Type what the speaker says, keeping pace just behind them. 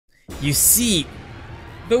You see,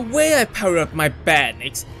 the way I power up my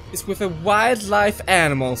Badniks is with the wildlife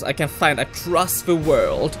animals I can find across the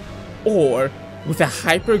world, or with the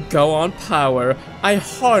hyper-go-on power I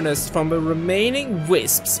harnessed from the remaining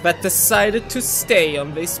wisps that decided to stay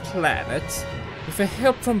on this planet. With the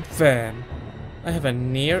help from them, I have a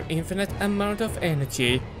near infinite amount of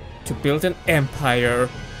energy to build an empire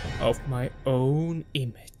of my own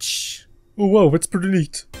image. Oh wow, that's pretty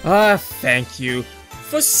neat. Ah, thank you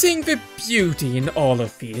for seeing the beauty in all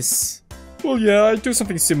of this. Well yeah, I do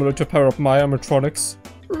something similar to power up my animatronics.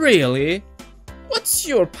 Really? What's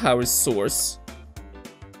your power source?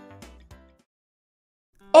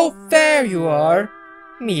 Oh, there you are!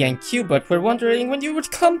 Me and Cubert were wondering when you would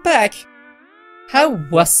come back. How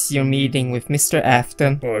was your meeting with Mr.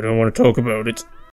 Afton? Oh, I don't want to talk about it.